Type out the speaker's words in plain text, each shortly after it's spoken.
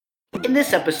In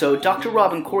this episode, Dr.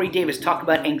 Rob and Corey Davis talk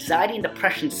about anxiety and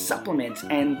depression supplements,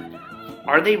 and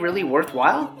are they really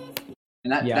worthwhile?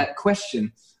 And that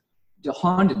question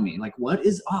haunted me. Like, what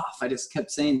is off? I just kept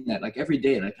saying that, like, every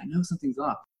day. Like, I know something's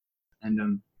off.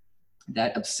 And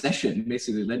that obsession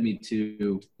basically led me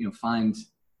to, find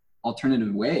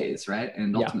alternative ways, right?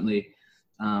 And ultimately,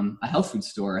 a health food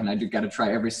store. And I got to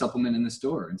try every supplement in the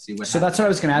store and see what happens. That's what I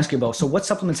was going to ask you about. So what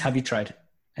supplements have you tried?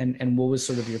 And what was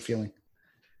sort of your feeling?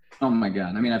 Oh my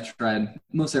God. I mean, I've tried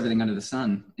most everything under the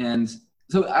sun. And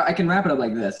so I can wrap it up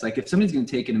like this. Like, if somebody's going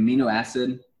to take an amino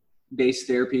acid based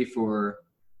therapy for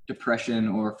depression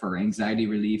or for anxiety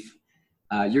relief,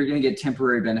 you're going to get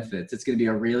temporary benefits. It's going to be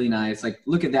a really nice, like,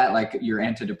 look at that, like your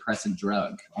antidepressant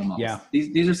drug almost. Yeah.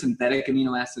 These are synthetic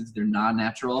amino acids. They're not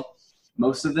natural.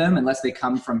 Most of them, unless they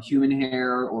come from human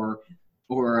hair or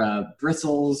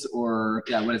bristles or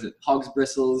what is it? Hog's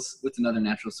bristles. What's another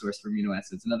natural source for amino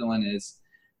acids? Another one is,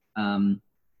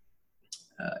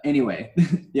 anyway,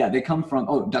 they come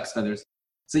from, duck's feathers.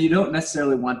 So you don't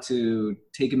necessarily want to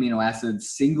take amino acids,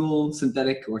 single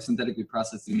synthetic or synthetically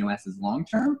processed amino acids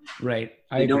long-term. Right.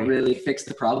 They don't really fix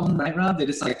the problem, right, Rob? They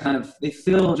just they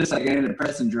feel just like an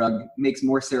antidepressant drug, makes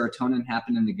more serotonin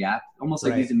happen in the gap. Almost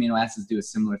like these amino acids do a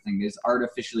similar thing. They just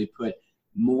artificially put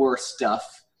more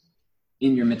stuff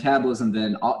in your metabolism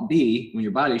than ought be, when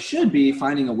your body should be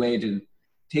finding a way to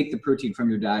take the protein from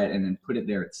your diet and then put it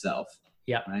there itself.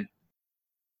 Yeah. Right.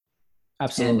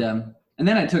 Absolutely. And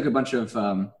then I took a bunch of,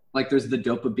 there's the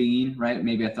dopamine, right?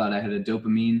 Maybe I thought I had a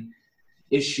dopamine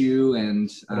issue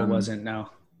but it wasn't, no.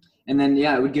 And then,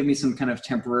 it would give me some kind of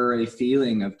temporary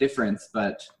feeling of difference,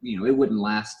 but, it wouldn't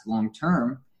last long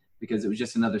term because it was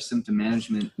just another symptom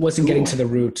management. Wasn't getting to the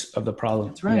root of the problem.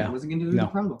 That's right. It wasn't getting to the root of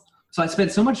the problem. So I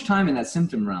spent so much time in that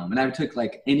symptom realm, and I took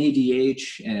like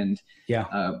NADH and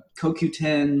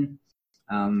CoQ10,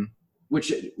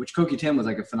 which CoQ10 was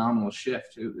like a phenomenal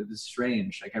shift. It was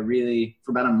strange. Like, I really,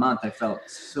 for about a month, I felt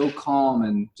so calm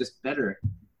and just better.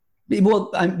 Well,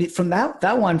 from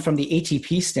that one, from the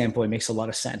ATP standpoint, makes a lot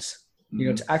of sense.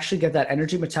 Mm-hmm. To actually get that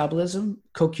energy metabolism,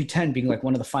 CoQ10 being like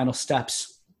one of the final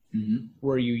steps,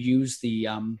 where you use the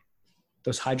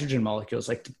those hydrogen molecules,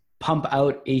 like to pump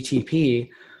out ATP.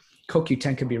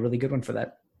 CoQ10 could be a really good one for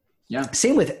that. Yeah.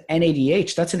 Same with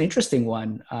NADH. That's an interesting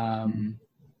one.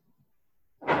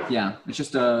 Yeah, it's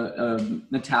just a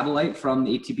metabolite from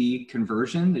the ATP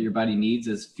conversion that your body needs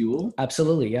as fuel.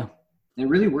 Absolutely, yeah. It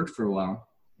really worked for a while.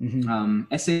 Mm-hmm.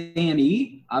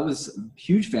 SAMe, I was a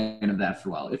huge fan of that for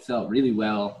a while. It felt really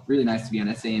well, really nice to be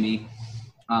on SAMe.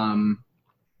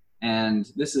 And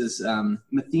this is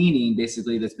methionine,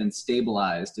 basically, that's been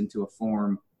stabilized into a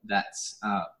form that's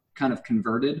kind of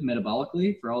converted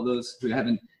metabolically for all those who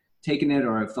haven't taken it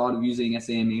or have thought of using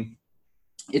SAMe.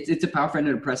 It's a powerful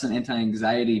antidepressant,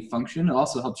 anti-anxiety function. It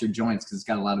also helps your joints because it's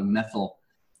got a lot of methyl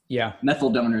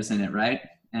donors in it, right?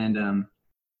 And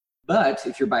but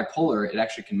if you're bipolar, it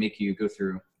actually can make you go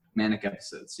through manic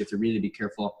episodes. You have to really be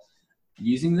careful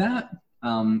using that.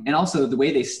 And also the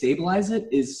way they stabilize it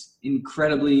is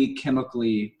incredibly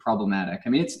chemically problematic. I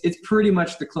mean, it's pretty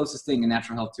much the closest thing in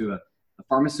natural health to a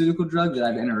pharmaceutical drug that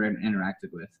I've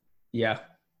interacted with. Yeah.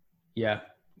 They're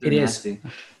it nasty. is.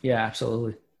 Yeah,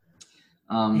 absolutely.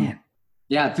 Through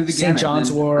the St.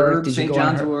 John's Wort. St.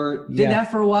 John's Wort. Did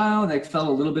that for a while. Like, felt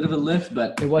a little bit of a lift,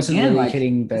 but it wasn't really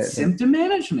hitting the symptom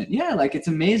management. Yeah, like, it's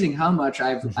amazing how much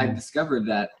I've discovered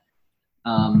that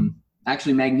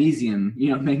actually magnesium,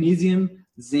 magnesium,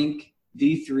 zinc,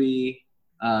 D3,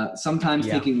 sometimes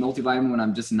taking multivitamin when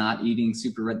I'm just not eating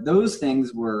super red. Those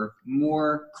things were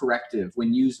more corrective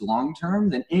when used long term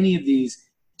than any of these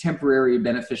temporary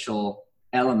beneficial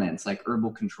elements like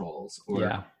herbal controls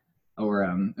or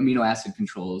amino acid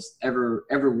controls ever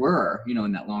were,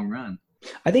 in that long run.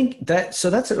 I think that's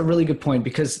a really good point,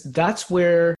 because that's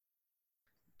where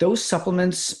those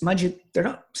supplements, mind you, they're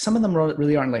not, some of them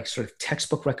really aren't like sort of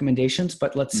textbook recommendations,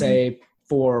 but let's say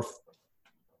for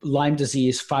Lyme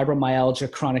disease,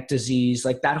 fibromyalgia, chronic disease,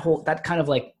 like that kind of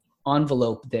like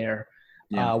envelope there,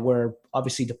 where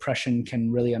obviously depression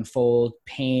can really unfold,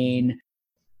 pain.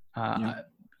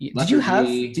 Did you have,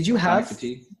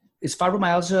 is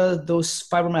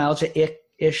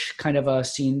fibromyalgia-ish kind of a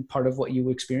scene part of what you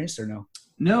experienced, or no?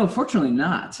 No, fortunately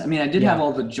not. I mean, I did have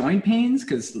all the joint pains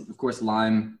because, of course,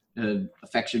 Lyme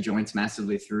affects your joints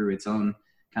massively through its own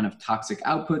kind of toxic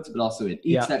outputs, but also it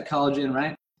eats that collagen,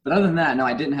 right? But other than that, no,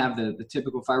 I didn't have the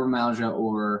typical fibromyalgia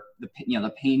or the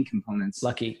pain components.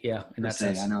 Lucky, in that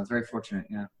sense. I know, it's very fortunate,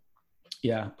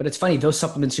 Yeah, but it's funny, those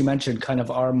supplements you mentioned kind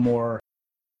of are more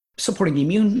supporting the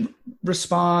immune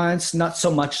response, not so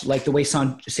much like the way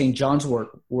St. John's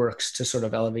works to sort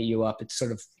of elevate you up.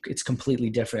 It's completely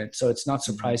different. So it's not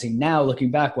surprising now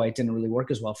looking back why it didn't really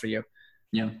work as well for you.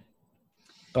 Yeah.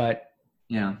 But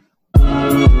yeah.